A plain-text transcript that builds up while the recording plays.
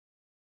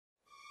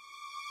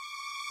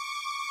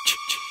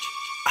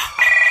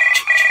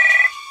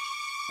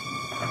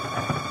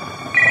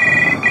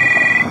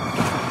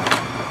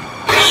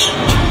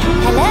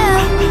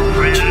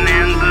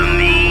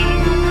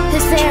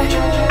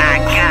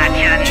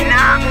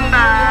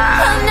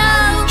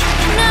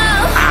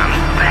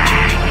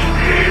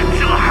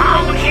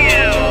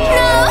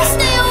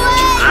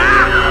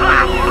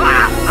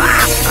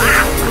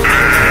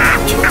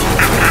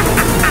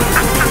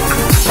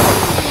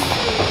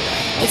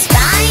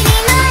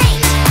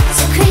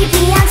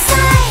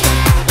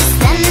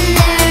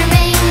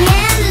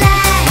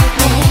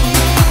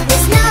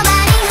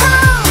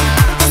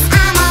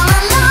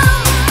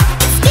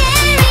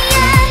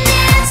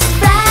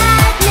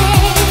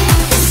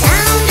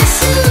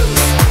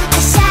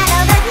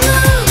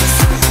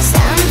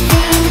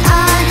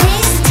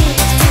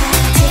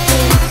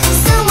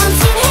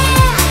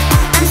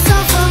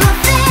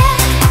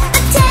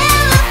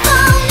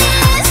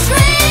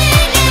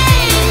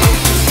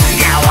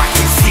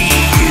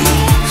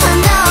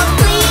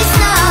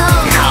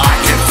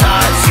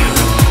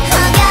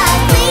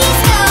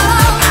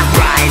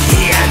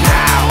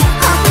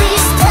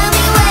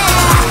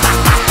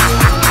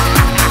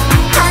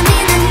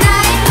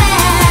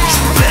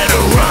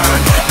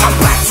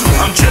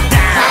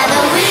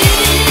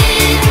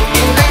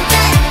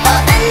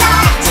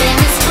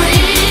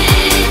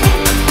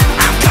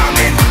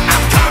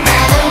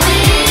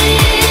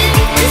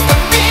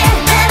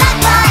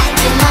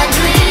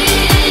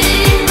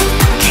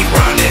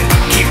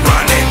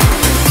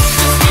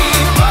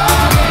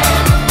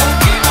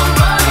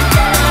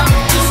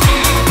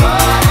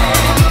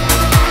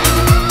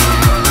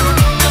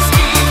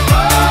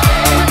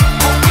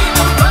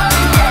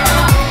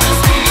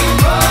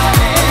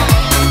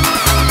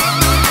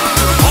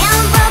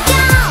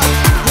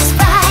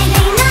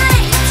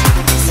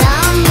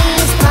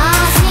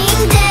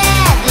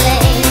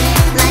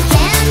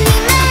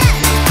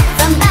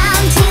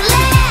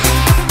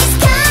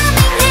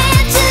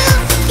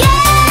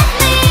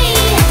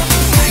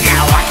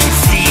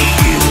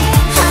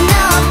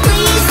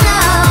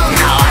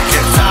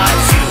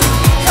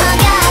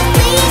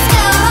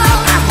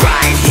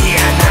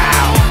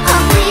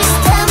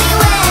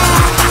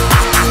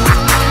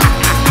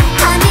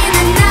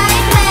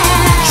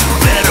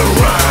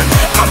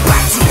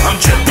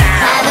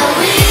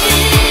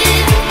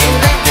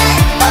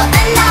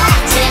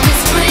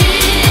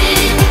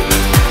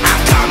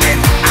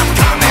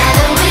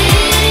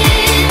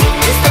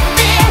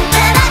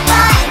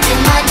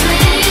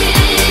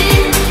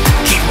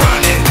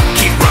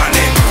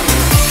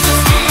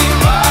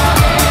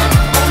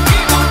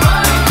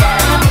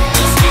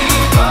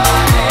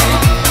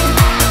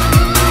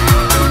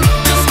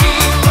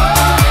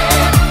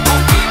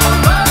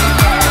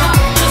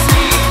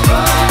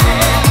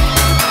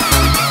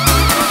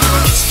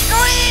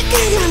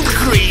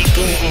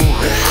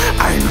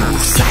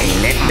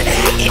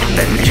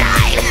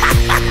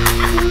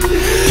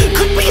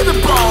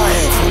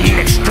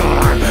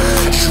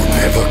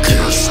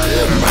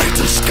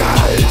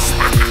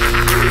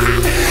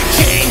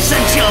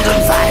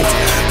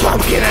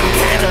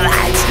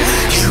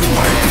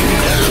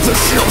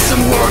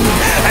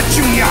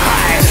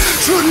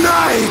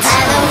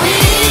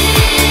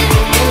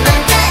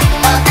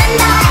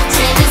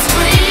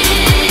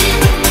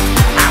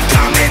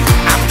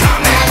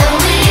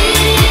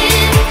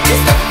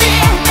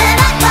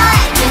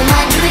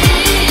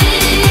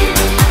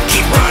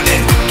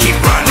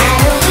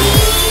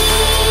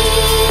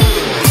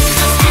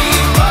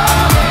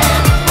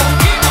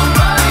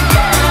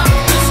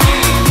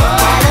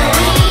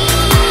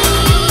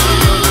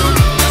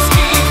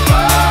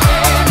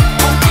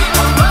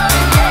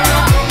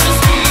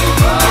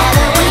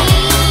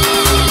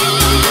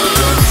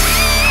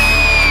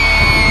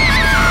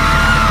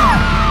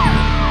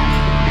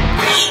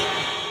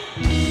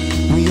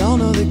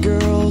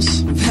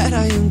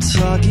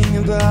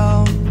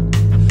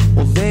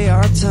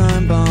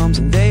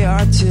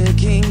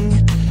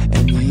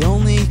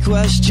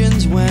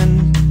questions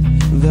when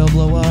they'll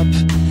blow up,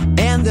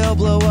 and they'll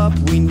blow up,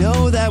 we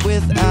know that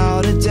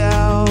without a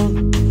doubt.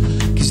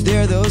 Cause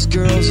they're those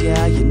girls,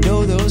 yeah, you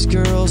know those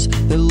girls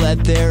that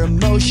let their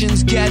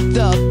emotions get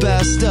the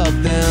best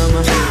of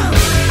them.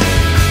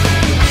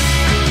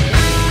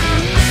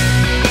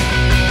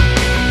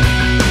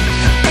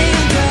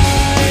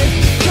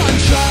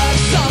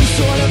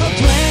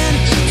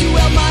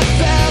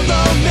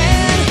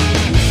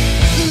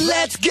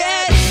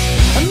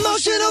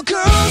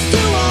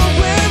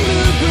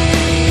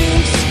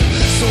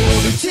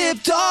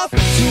 Tipped off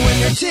to when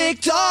you're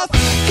ticked off,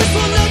 cause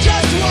we'll know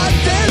just what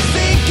they're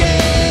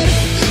thinking,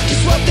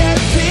 just what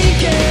they're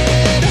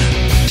thinking.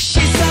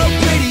 She's so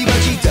pretty but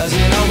she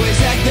doesn't always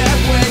act that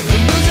way. The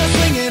moves are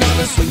swinging on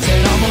the swing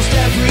set almost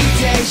every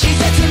day. She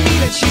said to me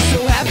that she's so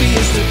happy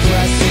it's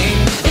depressing,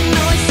 and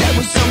all I said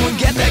was someone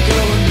get that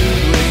girl a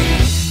mood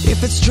ring.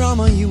 If it's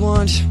drama you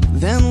want,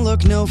 then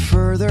look no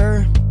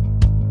further.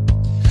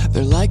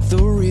 They're like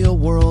the real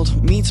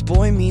world meets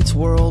boy meets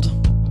world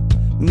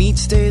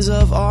meets days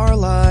of our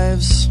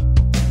lives.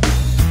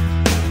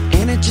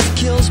 And it just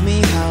kills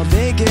me how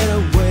they get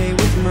away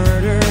with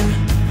murder.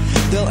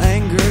 They'll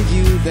anger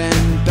you,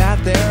 then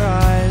bat their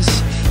eyes,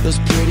 those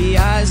pretty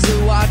eyes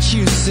that watch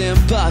you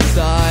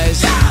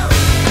sympathize.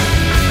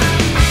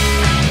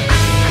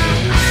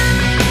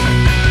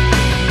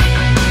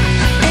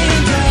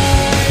 And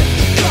I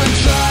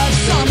contrive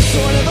some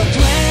sort of a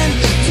plan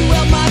to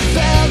help my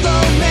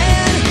fellow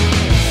man.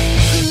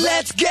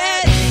 Let's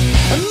get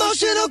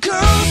emotional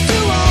girls to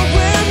all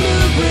wear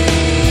mood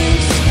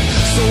rings,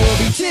 so we'll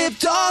be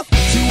tipped off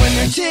to when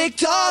they're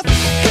ticked off,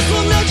 'cause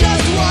we'll know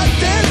just what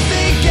they're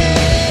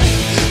thinking,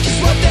 just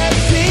what they're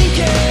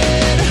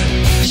thinking.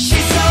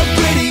 She's so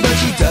pretty but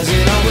she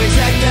doesn't always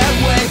act that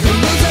way. Her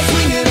moves are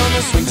swinging on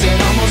the swing set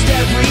almost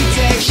every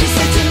day. She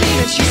said to me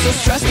that she's so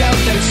stressed out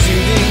that it's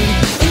soothing,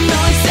 and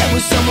all I said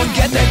was someone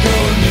get that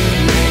girl a mood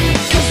ring.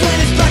 'Cause when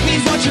it's black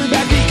means watch your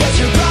back, because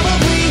you're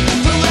probably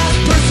the last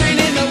person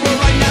in the world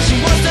right now she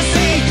wants to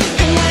see.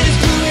 And when it's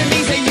blue it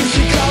means that you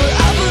should call her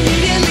up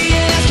immediately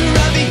and ask her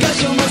out, because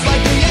she'll most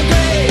likely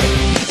agree.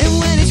 And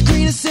when it's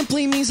green it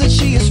simply means that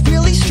she is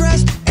really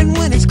stressed, and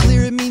when it's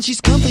clear it means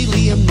she's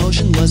completely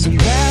emotionless. And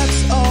that's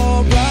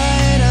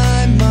alright,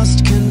 I must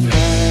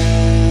confess.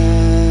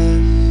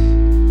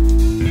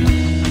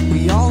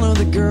 We all know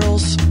the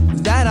girls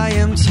that I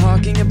am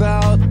talking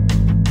about.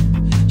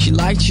 She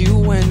liked you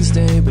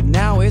Wednesday, but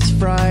now it's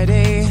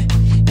Friday,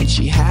 and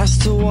she has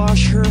to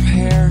wash her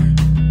hair.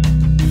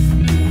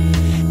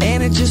 And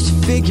it just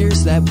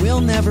figures that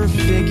we'll never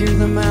figure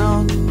them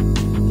out.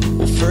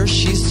 Well, first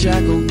she's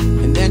Jekyll,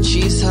 and then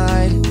she's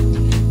Hyde.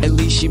 At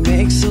least she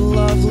makes a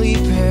lovely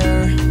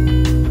pair.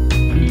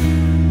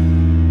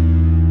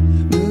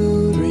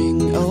 Mood ring,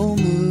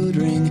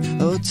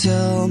 oh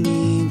tell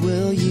me,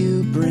 will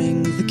you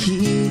bring the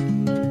key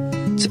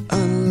to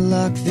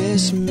unlock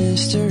this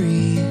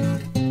mystery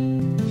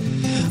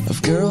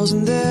of girls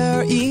and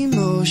their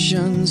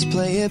emotions?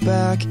 Play it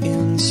back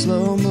in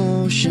slow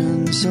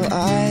motion so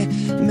I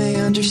may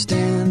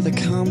understand the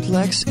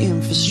complex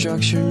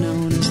infrastructure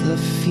known as the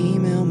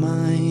female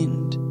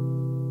mind.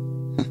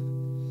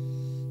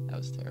 That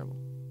was terrible.